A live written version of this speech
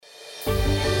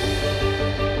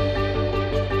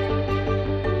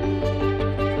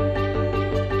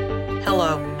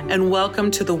Hello, and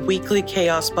welcome to the weekly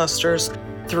Chaos Busters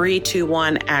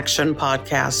 321 Action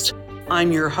Podcast.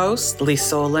 I'm your host,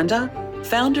 Lisa Olinda,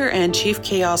 founder and chief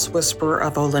chaos whisperer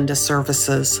of Olinda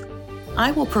Services. I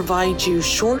will provide you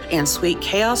short and sweet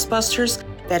chaos busters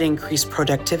that increase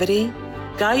productivity,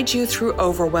 guide you through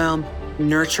overwhelm,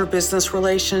 nurture business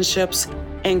relationships,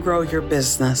 and grow your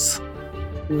business.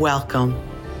 Welcome.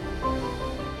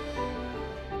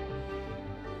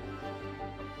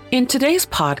 In today's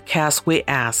podcast, we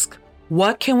ask,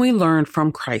 what can we learn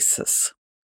from crisis?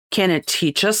 Can it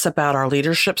teach us about our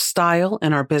leadership style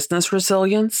and our business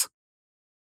resilience?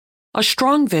 A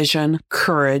strong vision,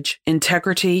 courage,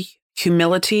 integrity,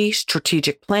 humility,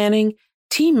 strategic planning,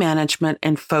 team management,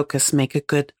 and focus make a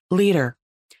good leader.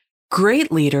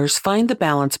 Great leaders find the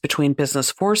balance between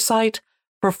business foresight,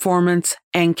 performance,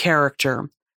 and character.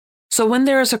 So when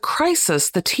there is a crisis,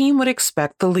 the team would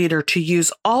expect the leader to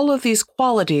use all of these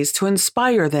qualities to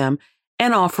inspire them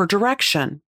and offer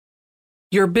direction.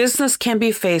 Your business can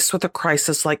be faced with a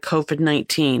crisis like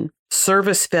COVID-19,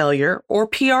 service failure, or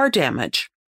PR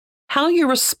damage. How you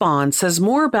respond says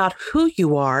more about who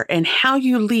you are and how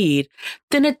you lead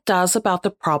than it does about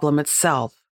the problem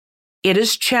itself. It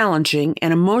is challenging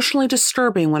and emotionally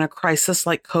disturbing when a crisis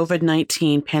like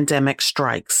COVID-19 pandemic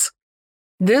strikes.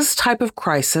 This type of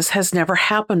crisis has never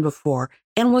happened before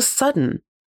and was sudden.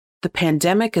 The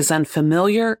pandemic is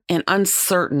unfamiliar and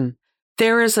uncertain.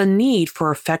 There is a need for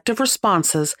effective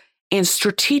responses and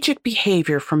strategic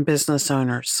behavior from business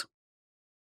owners.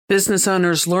 Business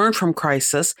owners learn from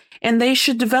crisis, and they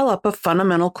should develop a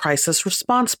fundamental crisis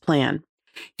response plan.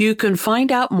 You can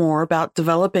find out more about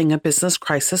developing a business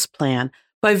crisis plan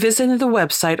by visiting the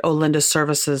website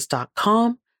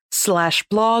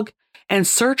olindaservices.com/blog and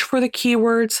search for the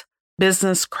keywords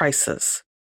business crisis.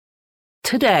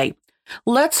 Today,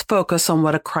 let's focus on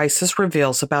what a crisis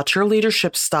reveals about your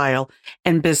leadership style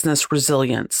and business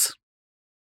resilience.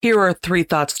 Here are 3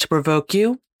 thoughts to provoke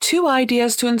you, 2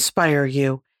 ideas to inspire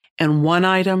you, and 1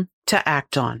 item to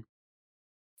act on.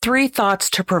 3 thoughts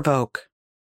to provoke.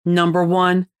 Number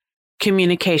 1,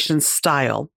 communication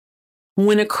style.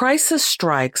 When a crisis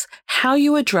strikes, how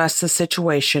you address the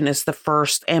situation is the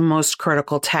first and most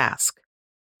critical task.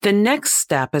 The next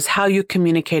step is how you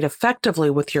communicate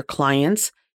effectively with your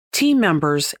clients, team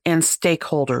members, and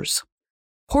stakeholders.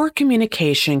 Poor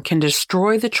communication can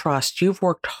destroy the trust you've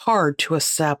worked hard to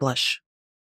establish.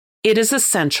 It is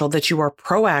essential that you are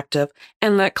proactive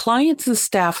and let clients and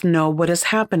staff know what is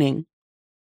happening.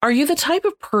 Are you the type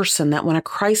of person that when a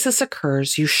crisis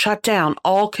occurs, you shut down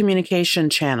all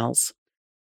communication channels?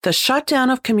 The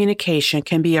shutdown of communication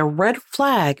can be a red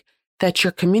flag that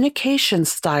your communication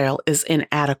style is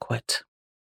inadequate.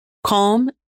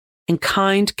 Calm and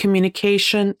kind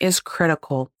communication is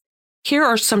critical. Here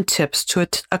are some tips to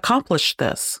accomplish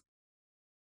this.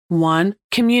 1,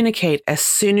 communicate as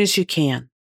soon as you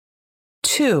can.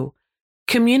 2,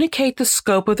 communicate the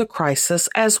scope of the crisis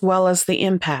as well as the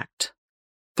impact.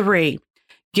 3,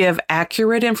 give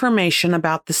accurate information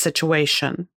about the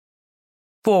situation.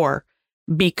 4,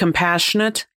 be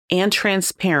compassionate and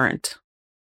transparent.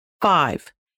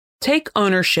 5, take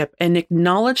ownership and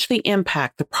acknowledge the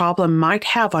impact the problem might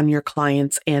have on your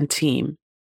clients and team.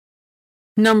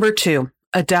 Number 2,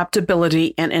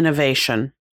 adaptability and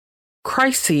innovation.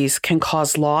 Crises can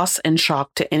cause loss and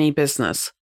shock to any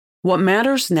business. What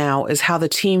matters now is how the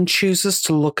team chooses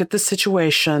to look at the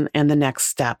situation and the next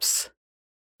steps.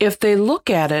 If they look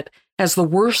at it as the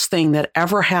worst thing that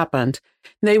ever happened,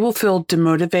 they will feel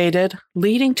demotivated,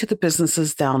 leading to the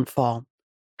business's downfall.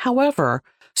 However,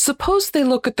 suppose they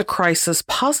look at the crisis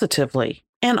positively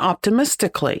and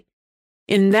optimistically.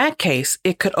 In that case,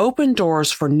 it could open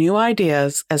doors for new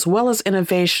ideas as well as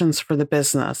innovations for the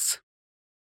business.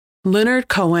 Leonard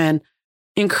Cohen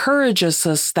encourages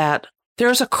us that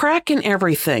there's a crack in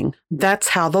everything. That's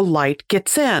how the light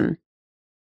gets in.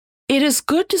 It is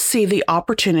good to see the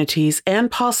opportunities and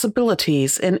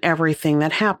possibilities in everything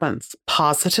that happens,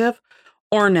 positive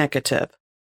or negative.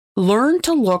 Learn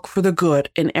to look for the good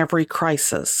in every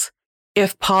crisis.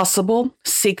 If possible,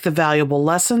 seek the valuable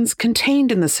lessons contained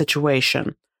in the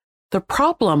situation. The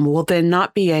problem will then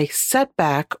not be a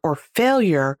setback or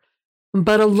failure,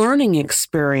 but a learning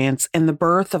experience in the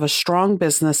birth of a strong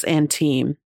business and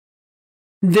team.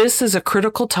 This is a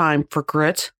critical time for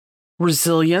grit,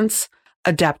 resilience,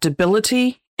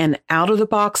 adaptability, and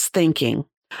out-of-the-box thinking.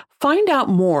 Find out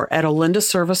more at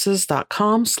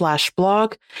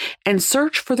olindaservices.com/blog and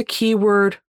search for the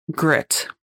keyword grit.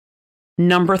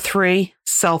 Number 3,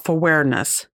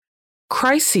 self-awareness.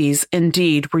 Crises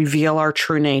indeed reveal our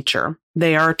true nature.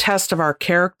 They are a test of our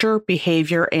character,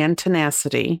 behavior, and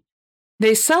tenacity.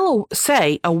 They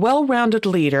say a well-rounded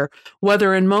leader,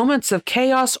 whether in moments of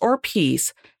chaos or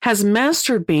peace, has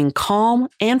mastered being calm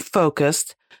and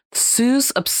focused,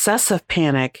 soothes obsessive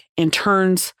panic, and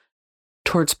turns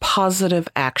towards positive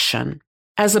action.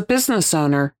 As a business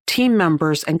owner, team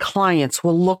members and clients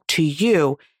will look to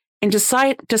you and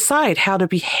decide how to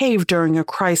behave during a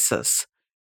crisis.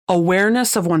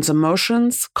 Awareness of one's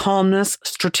emotions, calmness,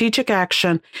 strategic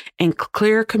action, and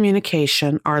clear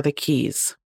communication are the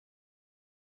keys.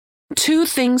 2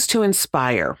 things to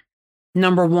inspire.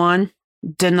 Number 1,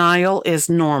 denial is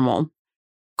normal.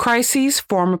 Crises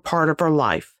form a part of our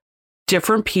life.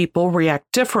 Different people react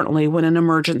differently when an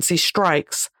emergency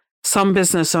strikes. Some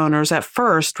business owners at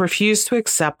first refuse to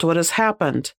accept what has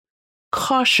happened.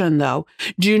 Caution, though,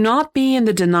 do not be in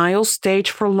the denial stage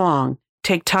for long.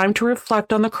 Take time to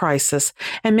reflect on the crisis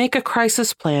and make a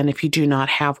crisis plan if you do not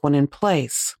have one in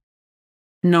place.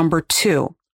 Number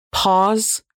 2,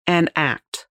 pause and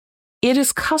act. It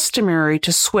is customary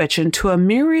to switch into a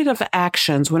myriad of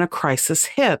actions when a crisis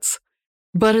hits,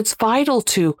 but it's vital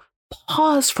to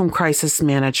pause from crisis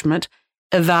management,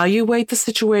 evaluate the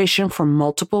situation from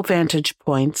multiple vantage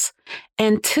points,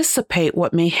 anticipate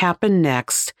what may happen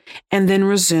next, and then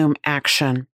resume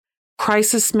action.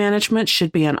 Crisis management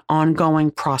should be an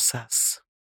ongoing process.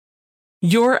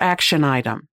 Your action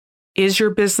item. Is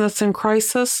your business in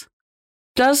crisis?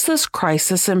 Does this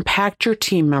crisis impact your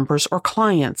team members or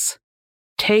clients?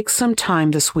 Take some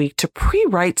time this week to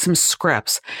pre-write some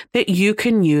scripts that you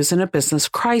can use in a business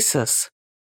crisis.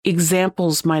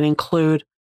 Examples might include,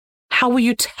 how will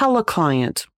you tell a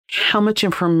client? How much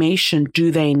information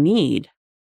do they need?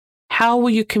 How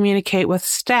will you communicate with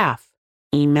staff?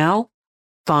 Email,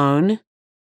 phone,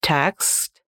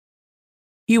 text.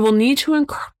 You will need to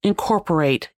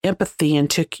incorporate empathy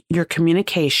into your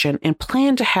communication and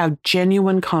plan to have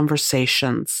genuine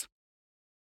conversations.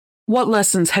 What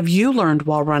lessons have you learned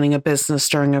while running a business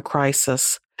during a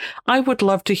crisis? I would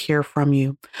love to hear from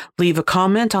you. Leave a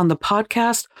comment on the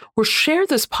podcast or share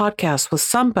this podcast with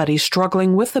somebody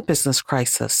struggling with a business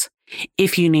crisis.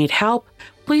 If you need help,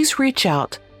 please reach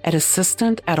out at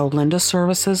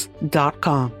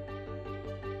assistant@olindaservices.com.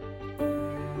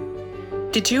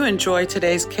 Did you enjoy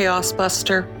today's Chaos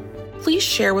Buster? Please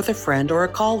share with a friend or a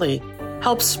colleague.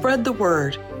 Help spread the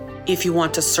word. If you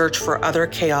want to search for other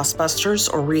Chaos Busters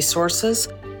or resources,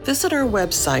 visit our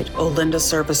website,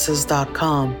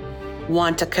 olindaservices.com.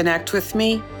 Want to connect with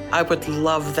me? I would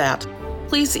love that.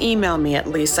 Please email me at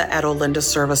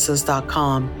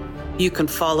lisa@olindaservices.com. You can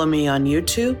follow me on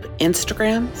YouTube,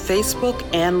 Instagram, Facebook,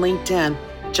 and LinkedIn.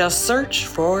 Just search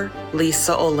for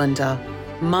Lisa Olinda.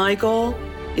 My goal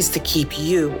is to keep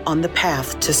you on the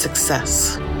path to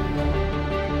success.